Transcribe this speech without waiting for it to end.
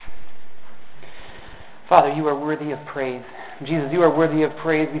Father, you are worthy of praise. Jesus, you are worthy of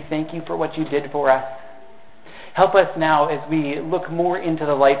praise. We thank you for what you did for us. Help us now as we look more into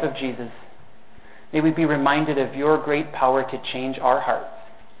the life of Jesus. May we be reminded of your great power to change our hearts.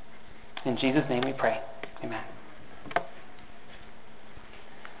 In Jesus' name we pray. Amen.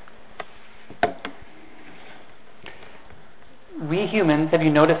 We humans, have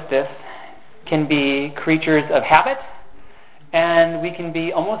you noticed this, can be creatures of habit, and we can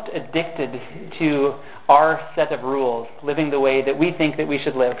be almost addicted to our set of rules, living the way that we think that we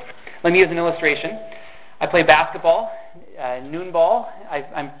should live. Let me use an illustration. I play basketball, noon ball.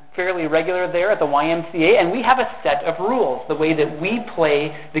 I'm fairly regular there at the YMCA, and we have a set of rules, the way that we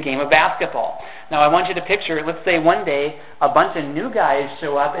play the game of basketball. Now, I want you to picture, let's say one day a bunch of new guys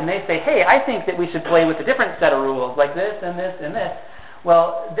show up, and they say, hey, I think that we should play with a different set of rules, like this and this and this.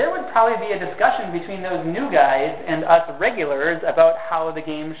 Well, there would probably be a discussion between those new guys and us regulars about how the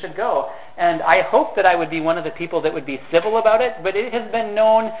game should go. And I hope that I would be one of the people that would be civil about it, but it has been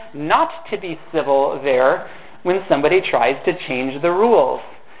known not to be civil there when somebody tries to change the rules.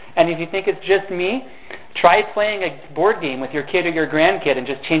 And if you think it's just me, try playing a board game with your kid or your grandkid and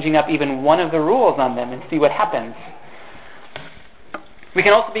just changing up even one of the rules on them and see what happens. We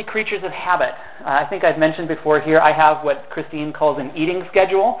can also be creatures of habit. I think I've mentioned before here, I have what Christine calls an eating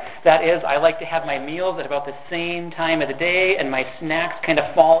schedule. That is, I like to have my meals at about the same time of the day, and my snacks kind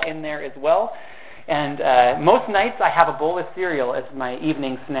of fall in there as well. And most nights I have a bowl of cereal as my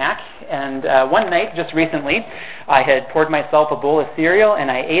evening snack. And one night, just recently, I had poured myself a bowl of cereal, and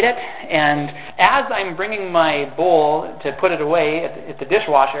I ate it. And as I'm bringing my bowl to put it away at the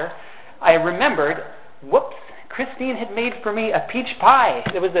dishwasher, I remembered, whoops, Christine had made for me a peach pie.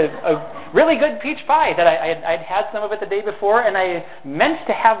 It was a really good peach pie that I'd had some of it the day before, and I meant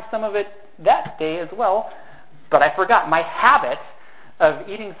to have some of it that day as well, but I forgot. My habit of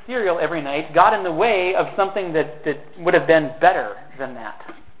eating cereal every night got in the way of something that would have been better than that.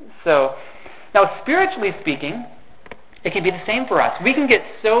 So, now spiritually speaking, it can be the same for us. We can get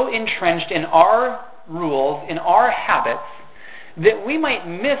so entrenched in our rules, in our habits, that we might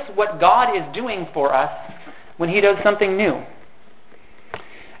miss what God is doing for us when he does something new.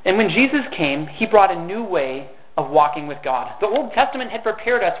 And when Jesus came, he brought a new way of walking with God. The Old Testament had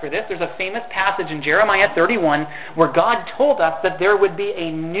prepared us for this. There's a famous passage in Jeremiah 31 where God told us that there would be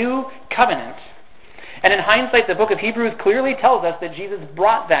a new covenant. And in hindsight, the book of Hebrews clearly tells us that Jesus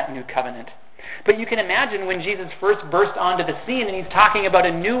brought that new covenant. But you can imagine when Jesus first burst onto the scene and he's talking about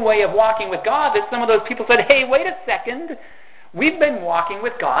a new way of walking with God, that some of those people said, hey, wait a second, we've been walking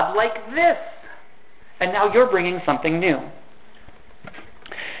with God like this. And now you're bringing something new.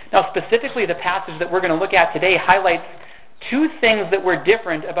 Now, specifically, the passage that we're going to look at today highlights two things that were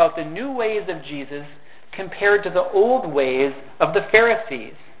different about the new ways of Jesus compared to the old ways of the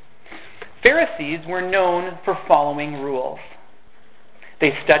Pharisees. Pharisees were known for following rules.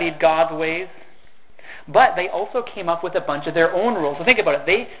 They studied God's ways, but they also came up with a bunch of their own rules. So think about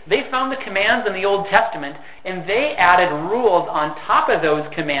it. They found the commands in the Old Testament, and they added rules on top of those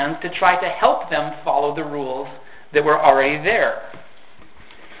commands to try to help them follow the rules that were already there.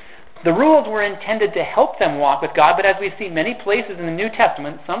 The rules were intended to help them walk with God, but as we see many places in the New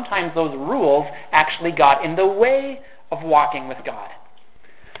Testament, sometimes those rules actually got in the way of walking with God.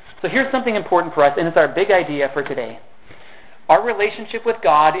 So here's something important for us, and it's our big idea for today. Our relationship with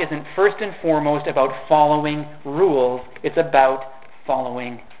God isn't first and foremost about following rules. It's about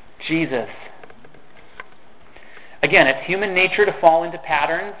following Jesus. Again, it's human nature to fall into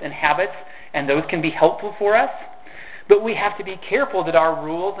patterns and habits, and those can be helpful for us. But we have to be careful that our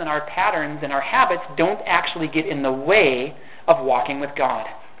rules and our patterns and our habits don't actually get in the way of walking with God.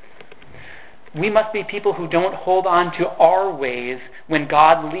 We must be people who don't hold on to our ways when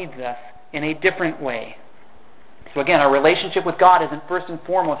God leads us in a different way. So again, our relationship with God isn't first and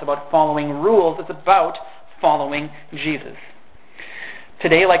foremost about following rules. It's about following Jesus.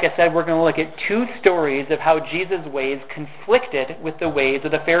 Today, like I said, we're going to look at two stories of how Jesus' ways conflicted with the ways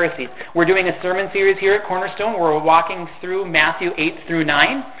of the Pharisees. We're doing a sermon series here at Cornerstone where we're walking through Matthew 8 through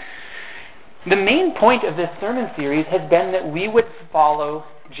 9. The main point of this sermon series has been that we would follow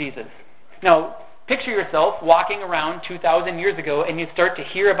Jesus. Now, picture yourself walking around 2,000 years ago and you start to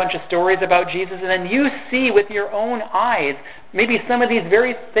hear a bunch of stories about Jesus, and then you see with your own eyes maybe some of these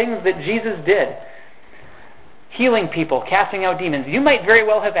very things that Jesus did. Healing people, casting out demons. You might very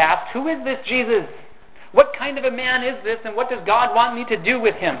well have asked, who is this Jesus? What kind of a man is this, and what does God want me to do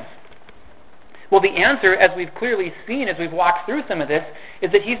with him? Well, the answer, as we've clearly seen as we've walked through some of this, is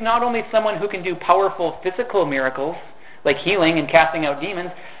that he's not only someone who can do powerful physical miracles, like healing and casting out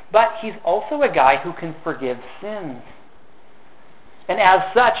demons, but he's also a guy who can forgive sins. And as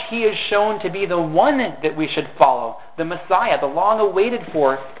such, he is shown to be the one that we should follow, the Messiah, the long-awaited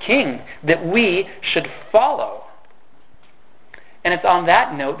for King that we should follow. And it's on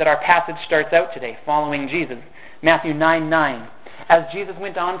that note that our passage starts out today, following Jesus. Matthew 9:9. As Jesus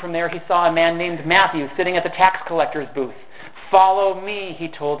went on from there, he saw a man named Matthew sitting at the tax collector's booth. "Follow me," he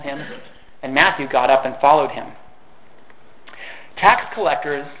told him. And Matthew got up and followed him. Tax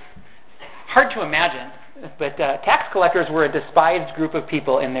collectors, hard to imagine, but tax collectors were a despised group of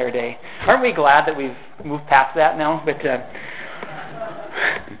people in their day. Aren't we glad that we've moved past that now? But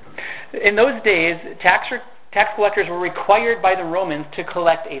in those days, tax collectors were required by the Romans to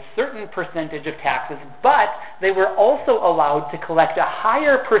collect a certain percentage of taxes, but they were also allowed to collect a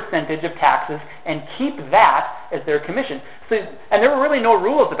higher percentage of taxes and keep that as their commission. And there were really no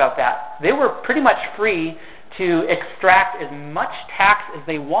rules about that. They were pretty much free to extract as much tax as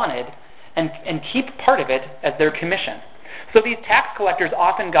they wanted and keep part of it as their commission. So these tax collectors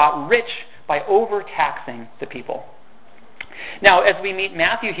often got rich by overtaxing the people. Now, as we meet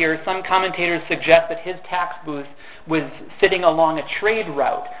Matthew here, some commentators suggest that his tax booth was sitting along a trade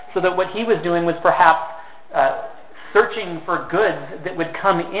route, so that what he was doing was perhaps searching for goods that would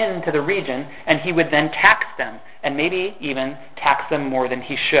come into the region, and he would then tax them, and maybe even tax them more than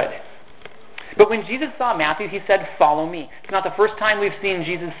he should. But when Jesus saw Matthew, he said, "Follow me." It's not the first time we've seen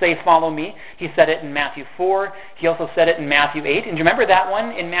Jesus say, "Follow me." He said it in Matthew 4. He also said it in Matthew 8. And do you remember that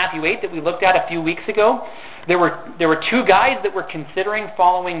one in Matthew 8 that we looked at a few weeks ago? There were two guys that were considering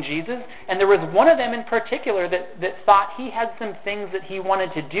following Jesus, and there was one of them in particular that thought he had some things that he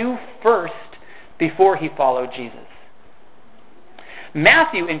wanted to do first before he followed Jesus.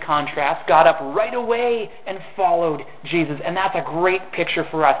 Matthew, in contrast, got up right away and followed Jesus, and that's a great picture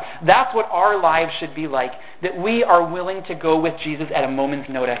for us. That's what our lives should be like, that we are willing to go with Jesus at a moment's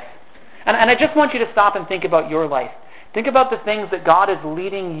notice. And I just want you to stop and think about your life. Think about the things that God is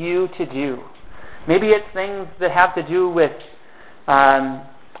leading you to do. Maybe it's things that have to do with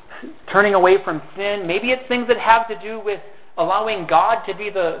turning away from sin. Maybe it's things that have to do with allowing God to be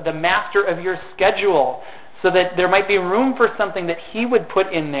the master of your schedule, so that there might be room for something that he would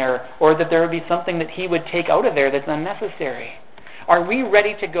put in there, or that there would be something that he would take out of there that's unnecessary. Are we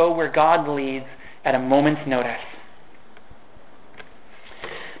ready to go where God leads at a moment's notice?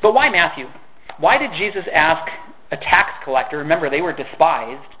 But why Matthew? Why did Jesus ask a tax collector? Remember, they were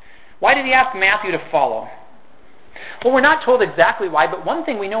despised. Why did he ask Matthew to follow? Well, we're not told exactly why, but one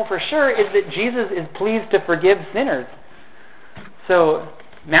thing we know for sure is that Jesus is pleased to forgive sinners. So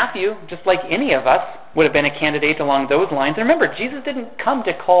Matthew, just like any of us, would have been a candidate along those lines. And remember, Jesus didn't come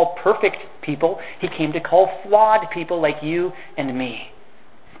to call perfect people. He came to call flawed people like you and me.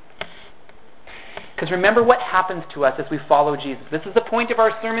 Because remember what happens to us as we follow Jesus. This is the point of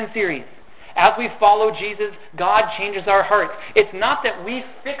our sermon series. As we follow Jesus, God changes our hearts. It's not that we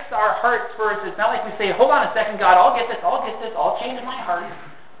fix our hearts first. It's not like we say, "Hold on a second, God, I'll get this, I'll change my heart."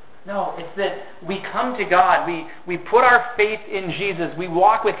 No, it's that we come to God, we put our faith in Jesus, we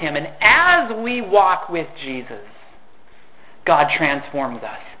walk with him, and as we walk with Jesus, God transforms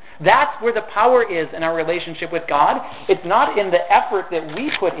us. That's where the power is in our relationship with God. It's not in the effort that we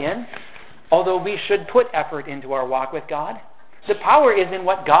put in, although we should put effort into our walk with God. The power is in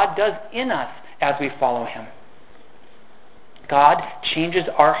what God does in us as we follow him. God changes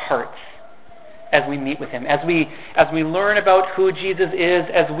our hearts as we meet with him, as we learn about who Jesus is,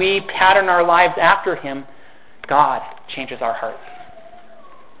 as we pattern our lives after him. God changes our hearts.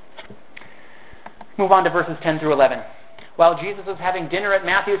 Move on to verses 10 through 11. While Jesus was having dinner at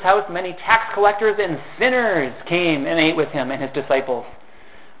Matthew's house, many tax collectors and sinners came and ate with him and his disciples.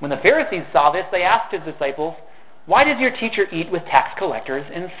 When the Pharisees saw this, they asked his disciples, "Why does your teacher eat with tax collectors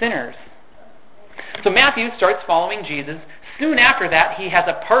and sinners?" So Matthew starts following Jesus. Soon after that, he has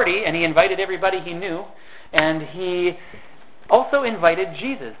a party, and he invited everybody he knew, and he also invited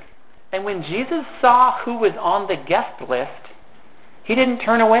Jesus. And when Jesus saw who was on the guest list, he didn't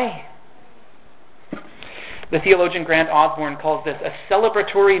turn away. The theologian Grant Osborne calls this a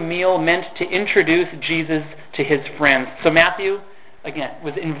celebratory meal meant to introduce Jesus to his friends. So Matthew, again,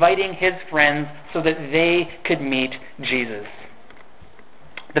 was inviting his friends so that they could meet Jesus.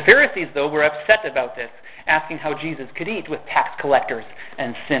 The Pharisees, though, were upset about this, asking how Jesus could eat with tax collectors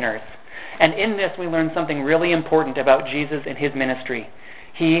and sinners. And in this, we learn something really important about Jesus and his ministry.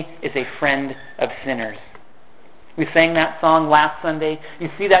 He is a friend of sinners. We sang that song last Sunday. You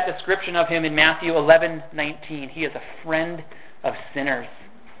see that description of him in Matthew 11:19. He is a friend of sinners.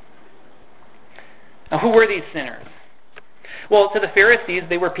 Now, who were these sinners? Well, to the Pharisees,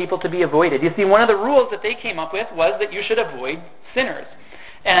 they were people to be avoided. You see, one of the rules that they came up with was that you should avoid sinners.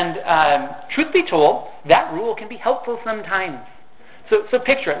 And truth be told, that rule can be helpful sometimes. So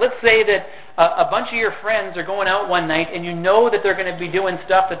picture it. Let's say that a bunch of your friends are going out one night and you know that they're going to be doing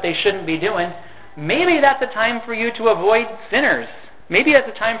stuff that they shouldn't be doing. Maybe that's a time for you to avoid sinners. Maybe that's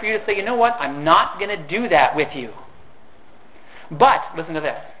a time for you to say, you know what, I'm not going to do that with you. But, listen to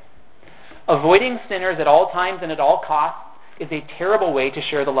this. Avoiding sinners at all times and at all costs is a terrible way to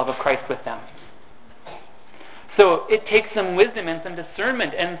share the love of Christ with them. So it takes some wisdom and some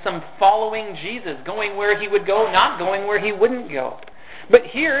discernment and some following Jesus, going where he would go, not going where he wouldn't go. But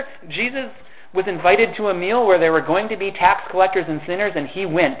here, Jesus was invited to a meal where there were going to be tax collectors and sinners, and he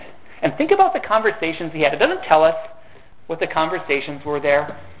went. And think about the conversations he had. It doesn't tell us what the conversations were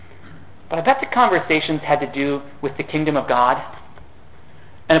there, but I bet the conversations had to do with the kingdom of God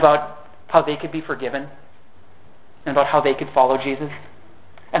and about how they could be forgiven and about how they could follow Jesus.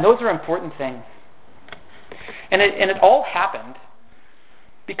 And those are important things. And it all happened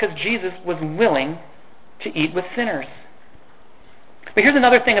because Jesus was willing to eat with sinners. But here's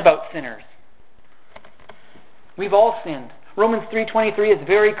another thing about sinners. We've all sinned. Romans 3:23 is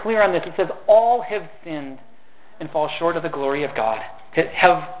very clear on this. It says, all have sinned and fall short of the glory of God.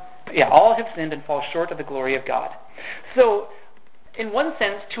 All have sinned and fall short of the glory of God. So, in one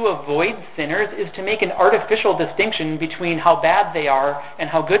sense, to avoid sinners is to make an artificial distinction between how bad they are and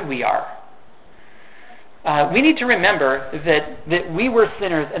how good we are. We need to remember that we were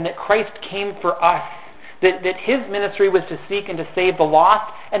sinners and that Christ came for us, that his ministry was to seek and to save the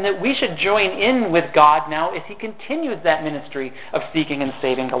lost, and that we should join in with God now as he continues that ministry of seeking and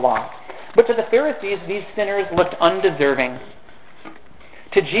saving the lost. But to the Pharisees, these sinners looked undeserving.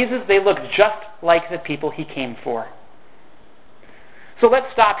 To Jesus, they looked just like the people he came for. So let's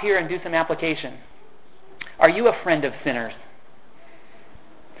stop here and do some application. Are you a friend of sinners?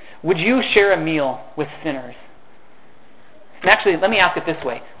 Would you share a meal with sinners? And actually, let me ask it this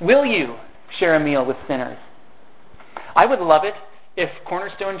way. Will you share a meal with sinners? I would love it if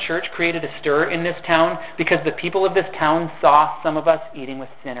Cornerstone Church created a stir in this town because the people of this town saw some of us eating with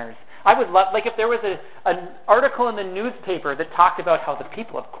sinners. I would love, like if there was an article in the newspaper that talked about how the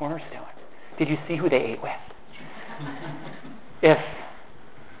people of Cornerstone, did you see who they ate with? If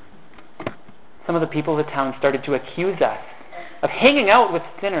some of the people of the town started to accuse us of hanging out with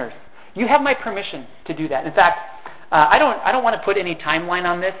sinners, you have my permission to do that. In fact, I don't want to put any timeline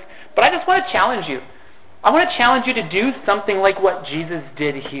on this, but I just want to challenge you. I want to challenge you to do something like what Jesus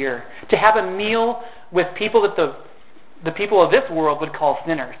did here, to have a meal with people that the people of this world would call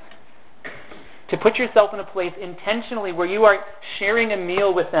sinners. To put yourself in a place intentionally where you are sharing a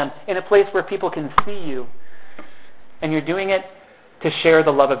meal with them, in a place where people can see you, and you're doing it to share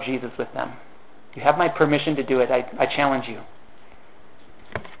the love of Jesus with them. You have my permission to do it. I challenge you.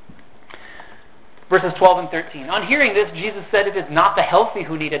 Verses 12 and 13. On hearing this, Jesus said, it is not the healthy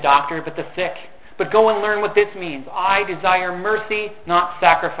who need a doctor, but the sick. But go and learn what this means. I desire mercy, not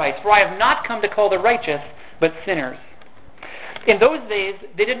sacrifice. For I have not come to call the righteous, but sinners. In those days,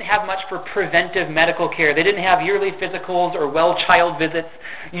 they didn't have much for preventive medical care. They didn't have yearly physicals or well child visits.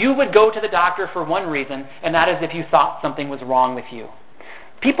 You would go to the doctor for one reason, and that is if you thought something was wrong with you.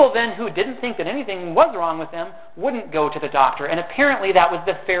 People then who didn't think that anything was wrong with them wouldn't go to the doctor, and apparently that was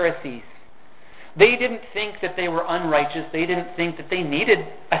the Pharisees. They didn't think that they were unrighteous. They didn't think that they needed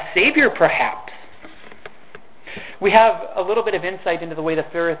a Savior, perhaps. We have a little bit of insight into the way the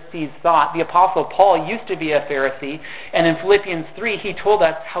Pharisees thought. The Apostle Paul used to be a Pharisee, and in Philippians 3, he told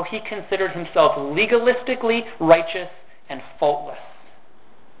us how he considered himself legalistically righteous and faultless.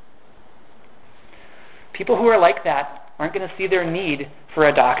 People who are like that aren't going to see their need for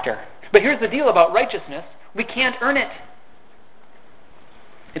a doctor. But here's the deal about righteousness. We can't earn it.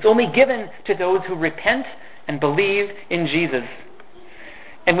 It's only given to those who repent and believe in Jesus.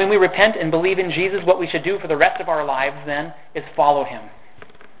 And when we repent and believe in Jesus, what we should do for the rest of our lives then is follow him.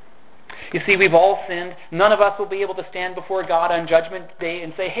 You see, we've all sinned. None of us will be able to stand before God on Judgment Day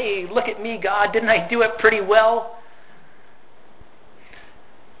and say, hey, look at me, God, didn't I do it pretty well?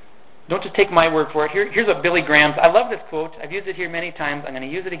 Don't just take my word for it. Here's what Billy Graham, I love this quote. I've used it here many times. I'm going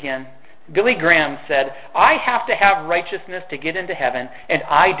to use it again. Billy Graham said, I have to have righteousness to get into heaven, and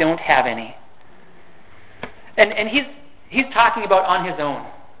I don't have any. And he's talking about on his own.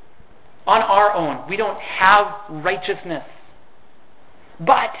 On our own. We don't have righteousness.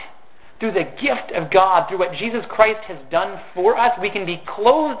 But through the gift of God, through what Jesus Christ has done for us, we can be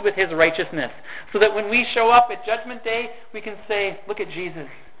clothed with his righteousness. So that when we show up at Judgment Day, we can say, look at Jesus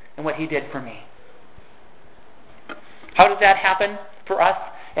and what he did for me. How does that happen for us?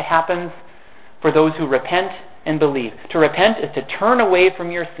 It happens for those who repent and believe. To repent is to turn away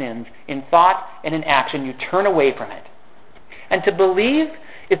from your sins in thought and in action. You turn away from it. And to believe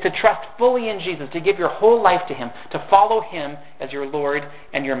It's to trust fully in Jesus, to give your whole life to Him, to follow Him as your Lord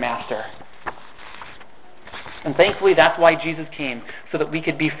and your Master. And thankfully, that's why Jesus came, so that we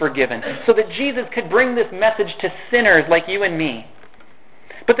could be forgiven, so that Jesus could bring this message to sinners like you and me.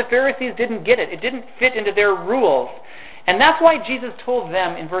 But the Pharisees didn't get it. It didn't fit into their rules. And that's why Jesus told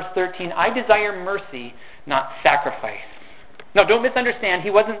them in verse 13, I desire mercy, not sacrifice. Now, don't misunderstand. He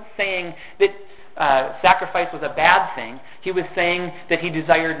wasn't saying that sacrifice was a bad thing. He was saying that He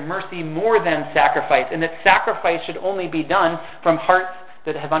desired mercy more than sacrifice, and that sacrifice should only be done from hearts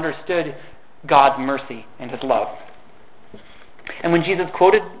that have understood God's mercy and His love. And when Jesus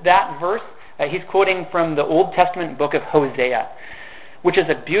quoted that verse, He's quoting from the Old Testament book of Hosea, which is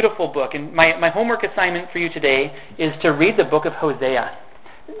a beautiful book. And my homework assignment for you today is to read the book of Hosea.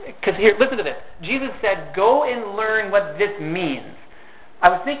 Because here, listen to this. Jesus said, go and learn what this means. I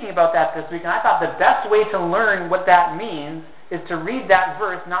was thinking about that this week, and I thought the best way to learn what that means is to read that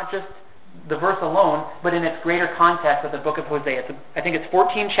verse, not just the verse alone, but in its greater context of the book of Hosea. I think it's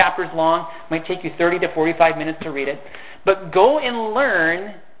 14 chapters long. It might take you 30 to 45 minutes to read it. But go and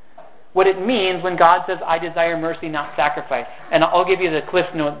learn what it means when God says, I desire mercy, not sacrifice. And I'll give you the Cliff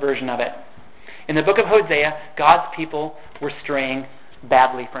Note version of it. In the book of Hosea, God's people were straying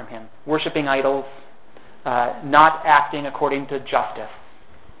badly from Him, worshiping idols, not acting according to justice.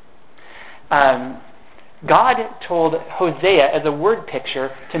 God told Hosea, as a word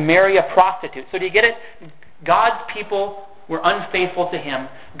picture, to marry a prostitute. So do you get it? God's people were unfaithful to Him.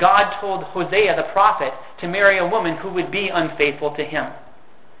 God told Hosea, the prophet, to marry a woman who would be unfaithful to Him.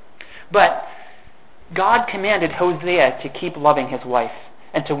 But God commanded Hosea to keep loving his wife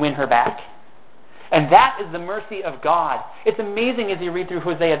and to win her back. And that is the mercy of God. It's amazing as you read through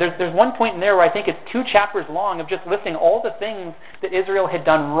Hosea. There's one point in there where I think it's 2 chapters long of just listing all the things that Israel had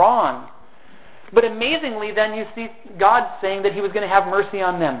done wrong. But amazingly, then you see God saying that He was going to have mercy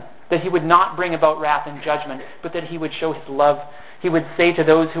on them, that He would not bring about wrath and judgment, but that He would show His love. He would say to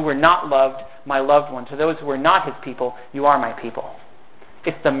those who were not loved, my loved one. To those who were not His people, you are my people.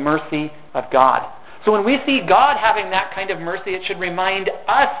 It's the mercy of God. So when we see God having that kind of mercy, it should remind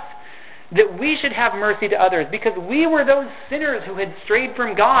us that we should have mercy to others, because we were those sinners who had strayed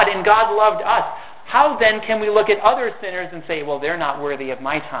from God and God loved us. How then can we look at other sinners and say, well, they're not worthy of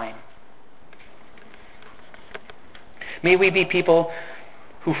my time? May we be people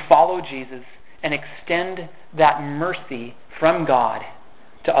who follow Jesus and extend that mercy from God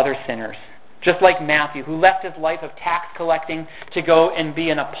to other sinners. Just like Matthew, who left his life of tax collecting to go and be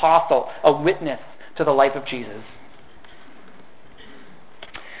an apostle, a witness to the life of Jesus.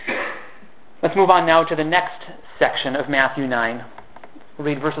 Let's move on now to the next section of Matthew 9. We'll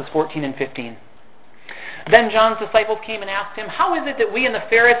read verses 14 and 15. Then John's disciples came and asked him, how is it that we and the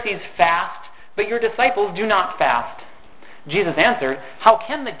Pharisees fast, but your disciples do not fast? Jesus answered, how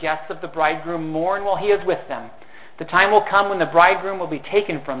can the guests of the bridegroom mourn while he is with them? The time will come when the bridegroom will be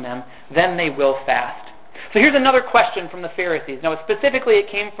taken from them, then they will fast. So here's another question from the Pharisees. Now specifically it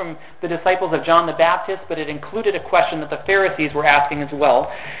came from the disciples of John the Baptist, but it included a question that the Pharisees were asking as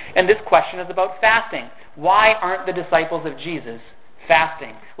well. And this question is about fasting. Why aren't the disciples of Jesus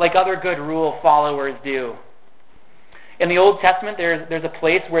fasting like other good rule followers do? In the Old Testament, there's a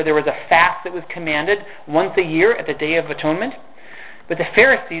place where there was a fast that was commanded once a year at the Day of Atonement. But the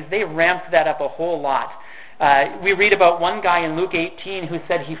Pharisees, they ramped that up a whole lot. We read about one guy in Luke 18 who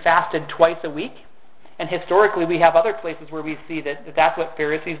said he fasted twice a week. And historically, we have other places where we see that that's what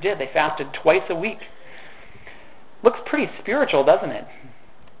Pharisees did. They fasted twice a week. Looks pretty spiritual, doesn't it?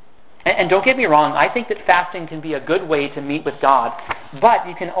 And don't get me wrong, I think that fasting can be a good way to meet with God. But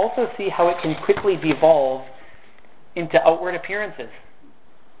you can also see how it can quickly devolve into outward appearances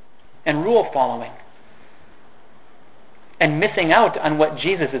and rule following and missing out on what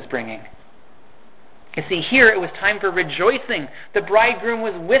Jesus is bringing. You see, here it was time for rejoicing. The bridegroom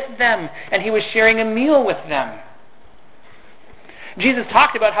was with them, and He was sharing a meal with them. Jesus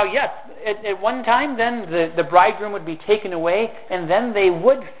talked about how, yes, at one time then the bridegroom would be taken away, and then they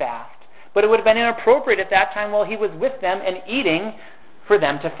would fast. But it would have been inappropriate at that time while He was with them and eating for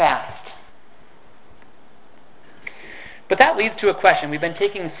them to fast. But that leads to a question. We've been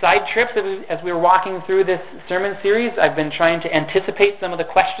taking side trips as we were walking through this sermon series. I've been trying to anticipate some of the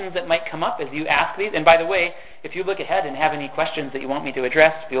questions that might come up as you ask these. And by the way, if you look ahead and have any questions that you want me to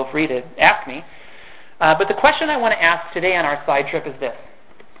address, feel free to ask me. But the question I want to ask today on our side trip is this.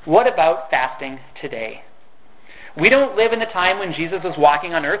 What about fasting today? We don't live in the time when Jesus was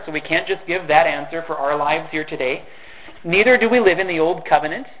walking on earth, so we can't just give that answer for our lives here today. Neither do we live in the Old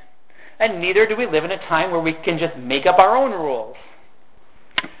Covenant. And neither do we live in a time where we can just make up our own rules.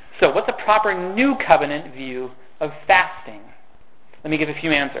 So what's a proper New Covenant view of fasting? Let me give a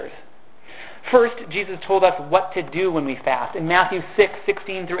few answers. First, Jesus told us what to do when we fast. In Matthew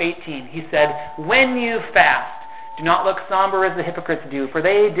 6:16 through 18, he said, "When you fast, do not look somber as the hypocrites do, for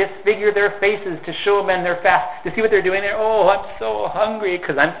they disfigure their faces to show men their fast." To see what they're doing there? "Oh, I'm so hungry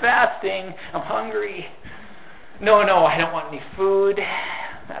because I'm fasting. I'm hungry. No, I don't want any food."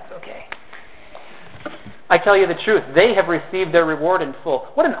 That's okay. I tell you the truth, they have received their reward in full.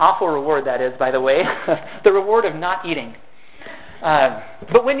 What an awful reward that is, by the way. The reward of not eating.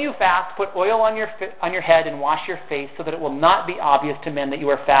 But when you fast, put oil on your head and wash your face so that it will not be obvious to men that you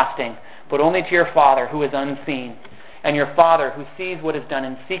are fasting, but only to your Father who is unseen. And your Father who sees what is done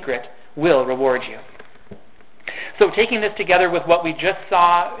in secret will reward you. So taking this together with what we just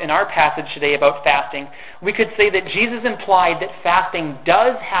saw in our passage today about fasting, we could say that Jesus implied that fasting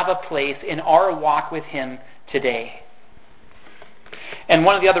does have a place in our walk with Him today. And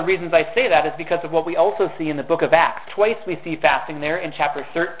one of the other reasons I say that is because of what we also see in the book of Acts. Twice we see fasting there in chapter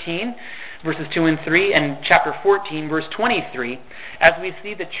 13, verses 2 and 3, and chapter 14, verse 23. As we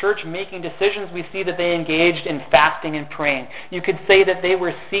see the church making decisions, we see that they engaged in fasting and praying. You could say that they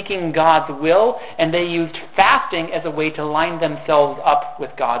were seeking God's will, and they used fasting as a way to line themselves up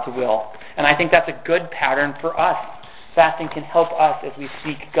with God's will. And I think that's a good pattern for us. Fasting can help us as we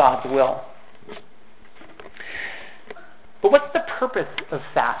seek God's will. But what's the purpose of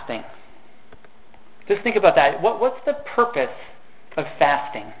fasting? Just think about that. What's the purpose of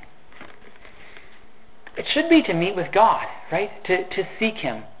fasting? It should be to meet with God, right? To seek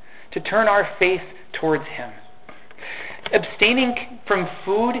Him, to turn our face towards Him. Abstaining from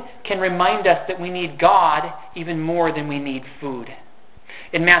food can remind us that we need God even more than we need food.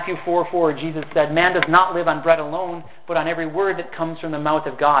 In Matthew 4:4, Jesus said, "Man does not live on bread alone, but on every word that comes from the mouth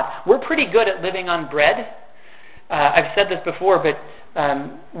of God." We're pretty good at living on bread. I've said this before, but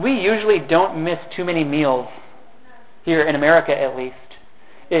we usually don't miss too many meals here in America, at least.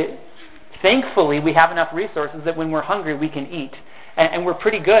 Thankfully, we have enough resources that when we're hungry, we can eat. And we're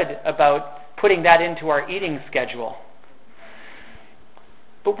pretty good about putting that into our eating schedule.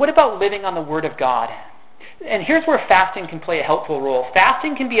 But what about living on the Word of God? And here's where fasting can play a helpful role.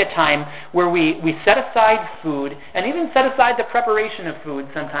 Fasting can be a time where we set aside food, and even set aside the preparation of food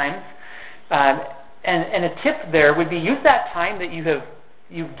sometimes. And a tip there would be use that time that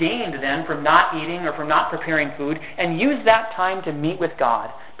you've gained then from not eating or from not preparing food, and use that time to meet with God,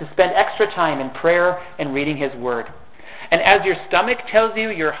 to spend extra time in prayer and reading His Word. And as your stomach tells you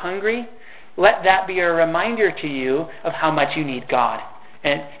you're hungry, let that be a reminder to you of how much you need God.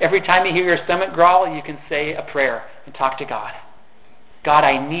 And every time you hear your stomach growl, you can say a prayer and talk to God. God,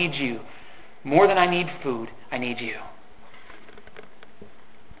 I need you. More than I need food, I need you.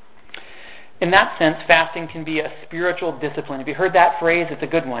 In that sense, fasting can be a spiritual discipline. Have you heard that phrase? It's a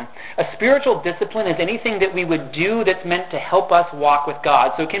good one. A spiritual discipline is anything that we would do that's meant to help us walk with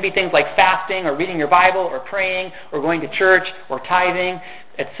God. So it can be things like fasting, or reading your Bible, or praying, or going to church, or tithing,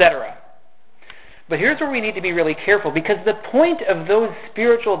 etc. But here's where we need to be really careful, because the point of those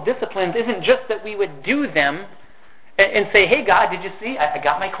spiritual disciplines isn't just that we would do them and say, "Hey God, did you see? I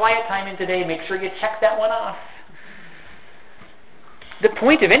got my quiet time in today. Make sure you check that one off." The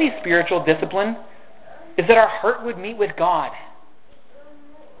point of any spiritual discipline is that our heart would meet with God.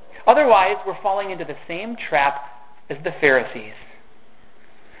 Otherwise, we're falling into the same trap as the Pharisees.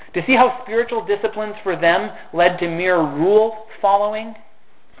 To see how spiritual disciplines for them led to mere rule following?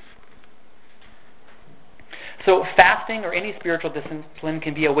 So fasting or any spiritual discipline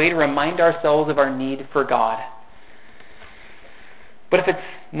can be a way to remind ourselves of our need for God. But if it's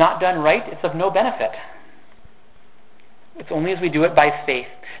not done right, it's of no benefit. It's only as we do it by faith.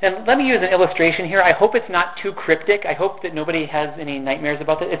 And let me use an illustration here. I hope it's not too cryptic. I hope that nobody has any nightmares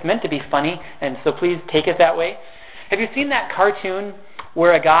about it. It's meant to be funny, and so please take it that way. Have you seen that cartoon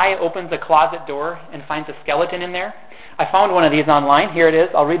where a guy opens a closet door and finds a skeleton in there? I found one of these online. Here it is.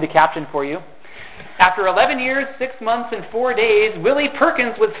 I'll read the caption for you. After 11 years, 6 months, and 4 days, Willie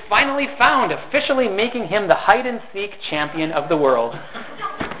Perkins was finally found, officially making him the hide-and-seek champion of the world.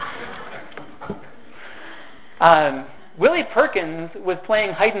 Willie Perkins was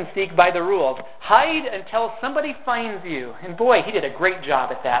playing hide-and-seek by the rules. Hide until somebody finds you. And boy, he did a great job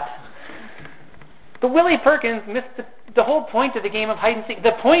at that. But Willie Perkins missed the whole point of the game of hide-and-seek.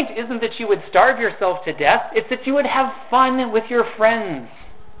 The point isn't that you would starve yourself to death. It's that you would have fun with your friends.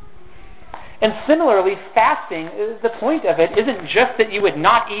 And similarly, fasting, the point of it isn't just that you would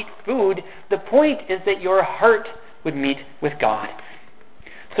not eat food. The point is that your heart would meet with God.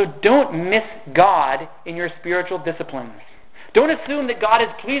 So don't miss God in your spiritual disciplines. Don't assume that God is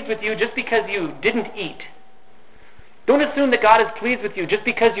pleased with you just because you didn't eat. Don't assume that God is pleased with you just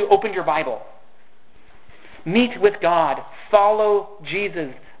because you opened your Bible. Meet with God Follow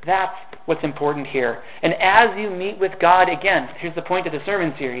Jesus. That's what's important here. And as you meet with God, again, here's the point of the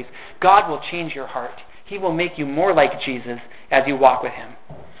sermon series, God will change your heart. He will make you more like Jesus as you walk with him.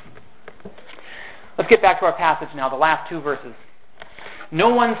 Let's get back to our passage now, the last 2 verses. No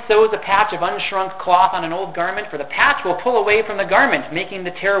one sews a patch of unshrunk cloth on an old garment, for the patch will pull away from the garment, making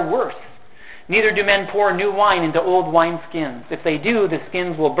the tear worse. Neither do men pour new wine into old wineskins. If they do, the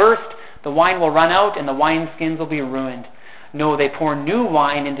skins will burst, the wine will run out, and the wineskins will be ruined. No, they pour new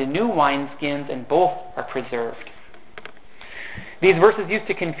wine into new wineskins, and both are preserved. These verses used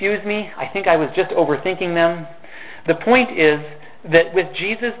to confuse me. I think I was just overthinking them. The point is that with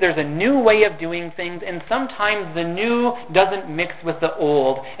Jesus, there's a new way of doing things, and sometimes the new doesn't mix with the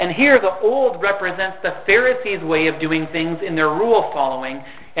old. And here, the old represents the Pharisees' way of doing things in their rule following.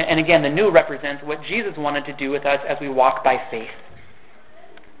 And again, the new represents what Jesus wanted to do with us as we walk by faith.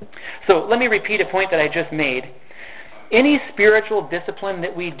 So let me repeat a point that I just made. Any spiritual discipline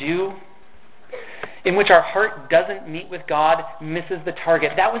that we do in which our heart doesn't meet with God misses the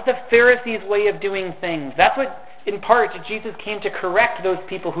target. That was the Pharisees' way of doing things. That's what, in part, Jesus came to correct those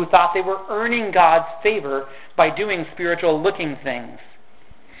people who thought they were earning God's favor by doing spiritual-looking things.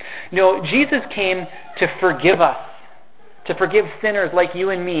 No, Jesus came to forgive us, to forgive sinners like you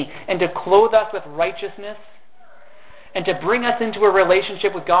and me, and to clothe us with righteousness, and to bring us into a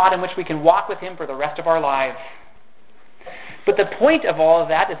relationship with God in which we can walk with him for the rest of our lives. But the point of all of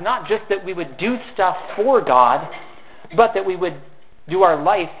that is not just that we would do stuff for God, but that we would do our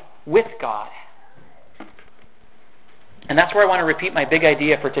life with God. And that's where I want to repeat my big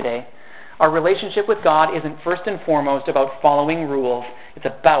idea for today. Our relationship with God isn't first and foremost about following rules. It's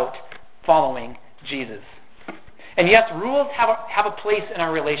about following Jesus. And yes, rules have a place in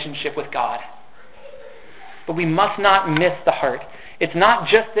our relationship with God. But we must not miss the heart. It's not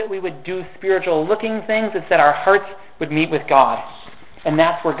just that we would do spiritual-looking things, it's that our hearts would meet with God. And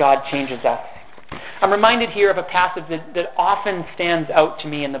that's where God changes us. I'm reminded here of a passage that often stands out to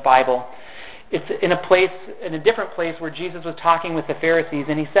me in the Bible. It's in a different place where Jesus was talking with the Pharisees,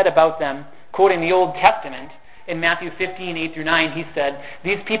 and he said about them, quoting the Old Testament, in Matthew 15, 8 through 9, he said,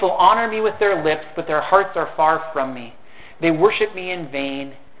 "These people honor me with their lips, but their hearts are far from me. They worship me in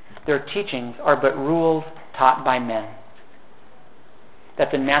vain. Their teachings are but rules taught by men."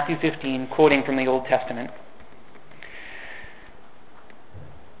 That's in Matthew 15, quoting from the Old Testament.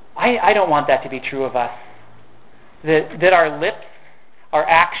 I don't want that to be true of us. That our lips, our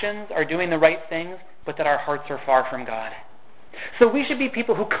actions are doing the right things, but that our hearts are far from God. So we should be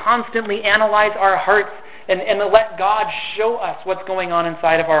people who constantly analyze our hearts and let God show us what's going on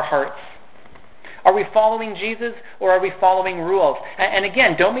inside of our hearts. Are we following Jesus or are we following rules? And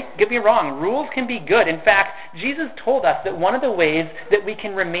again, get me wrong, rules can be good. In fact, Jesus told us that one of the ways that we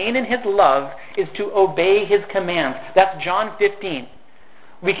can remain in his love is to obey his commands. That's John 15.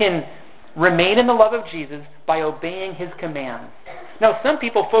 We can remain in the love of Jesus by obeying his commands. Now, some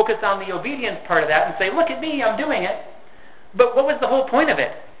people focus on the obedience part of that and say, look at me, I'm doing it. But what was the whole point of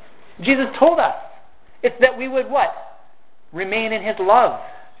it? Jesus told us. It's that we would what? Remain in his love.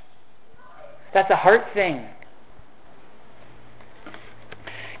 That's a heart thing.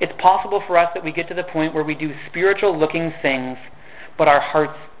 It's possible for us that we get to the point where we do spiritual-looking things, but our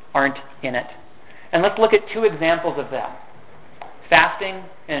hearts aren't in it. And let's look at 2 examples of that. Fasting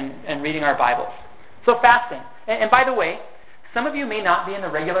and reading our Bibles. So fasting. And by the way, some of you may not be in the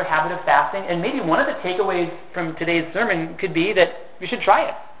regular habit of fasting, and maybe one of the takeaways from today's sermon could be that you should try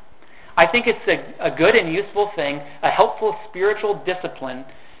it. I think it's a good and useful thing, a helpful spiritual discipline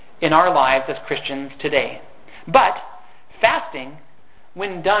in our lives as Christians today. But fasting,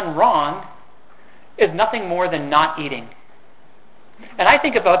 when done wrong, is nothing more than not eating. And I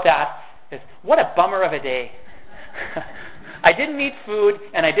think about that as, what a bummer of a day. I didn't eat food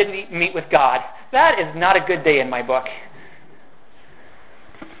and I didn't meet with God. That is not a good day in my book.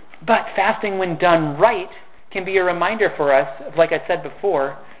 But fasting, when done right, can be a reminder for us, like I said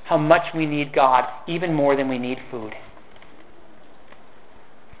before, how much we need God, even more than we need food.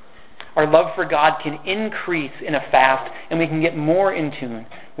 Our love for God can increase in a fast, and we can get more in tune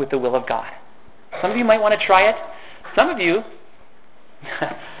with the will of God. Some of you might want to try it. Some of you,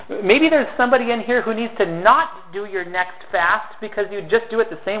 maybe there's somebody in here who needs to not do your next fast because you just do it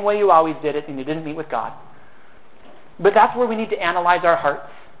the same way you always did it and you didn't meet with God. But that's where we need to analyze our hearts.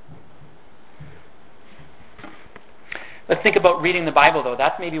 Let's think about reading the Bible, though.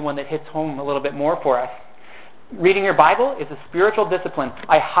 That's maybe one that hits home a little bit more for us. Reading your Bible is a spiritual discipline.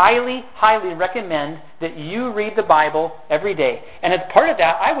 I highly, highly recommend that you read the Bible every day. And as part of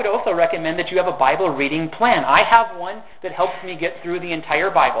that, I would also recommend that you have a Bible reading plan. I have one that helps me get through the entire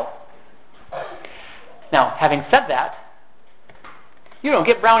Bible. Now, having said that, You don't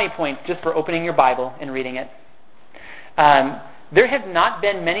get brownie points just for opening your Bible and reading it. There have not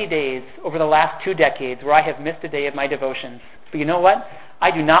been many days over the last 2 decades where I have missed a day of my devotions. But you know what? I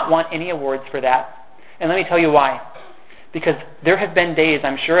do not want any awards for that. And let me tell you why. Because there have been days,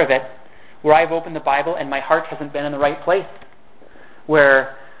 I'm sure of it, where I've opened the Bible and my heart hasn't been in the right place.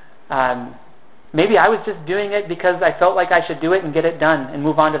 Where maybe I was just doing it because I felt like I should do it and get it done and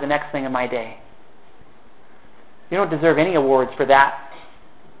move on to the next thing of my day. You don't deserve any awards for that.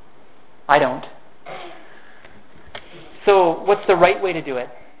 I don't. So what's the right way to do it?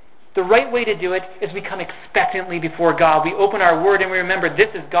 The right way to do it is we come expectantly before God. We open our Word and we remember this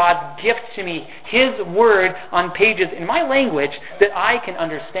is God's gift to me, His Word on pages in my language that I can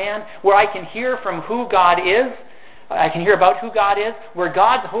understand, where I can hear from who God is, I can hear about who God is, where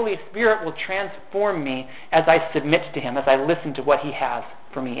God's Holy Spirit will transform me as I submit to Him, as I listen to what He has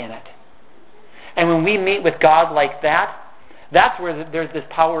for me in it. And when we meet with God like that, that's where there's this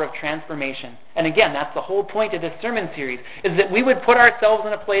power of transformation. And again, that's the whole point of this sermon series, is that we would put ourselves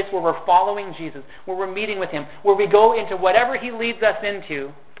in a place where we're following Jesus, where we're meeting with Him, where we go into whatever He leads us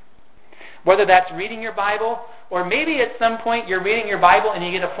into, whether that's reading your Bible, or maybe at some point you're reading your Bible and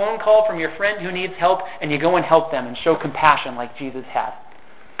you get a phone call from your friend who needs help, and you go and help them and show compassion like Jesus has.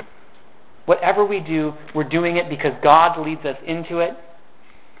 Whatever we do, we're doing it because God leads us into it.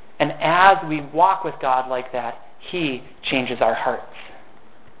 And as we walk with God like that, He changes our hearts.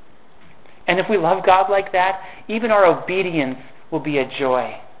 And if we love God like that, even our obedience will be a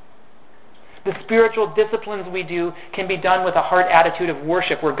joy. The spiritual disciplines we do can be done with a heart attitude of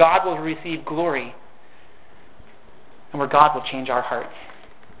worship, where God will receive glory and where God will change our hearts.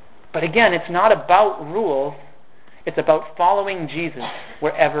 But again, it's not about rules. It's about following Jesus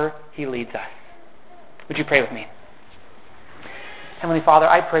wherever He leads us. Would you pray with me? Heavenly Father,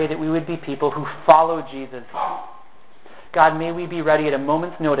 I pray that we would be people who follow Jesus. God, may we be ready at a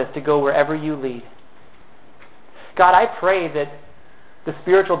moment's notice to go wherever You lead. God, I pray that the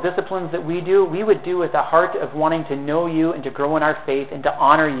spiritual disciplines that we do, we would do with a heart of wanting to know You and to grow in our faith and to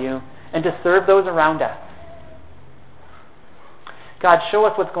honor You and to serve those around us. God, show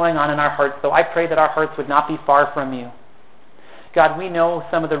us what's going on in our hearts, though. I pray that our hearts would not be far from You. God, we know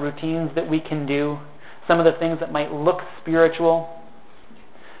some of the routines that we can do, some of the things that might look spiritual.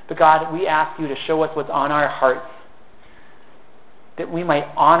 But God, we ask You to show us what's on our hearts, that we might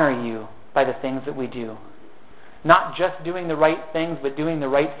honor You by the things that we do. Not just doing the right things, but doing the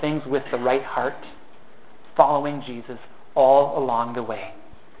right things with the right heart, following Jesus all along the way.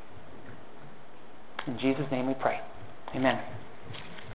 In Jesus' name we pray. Amen.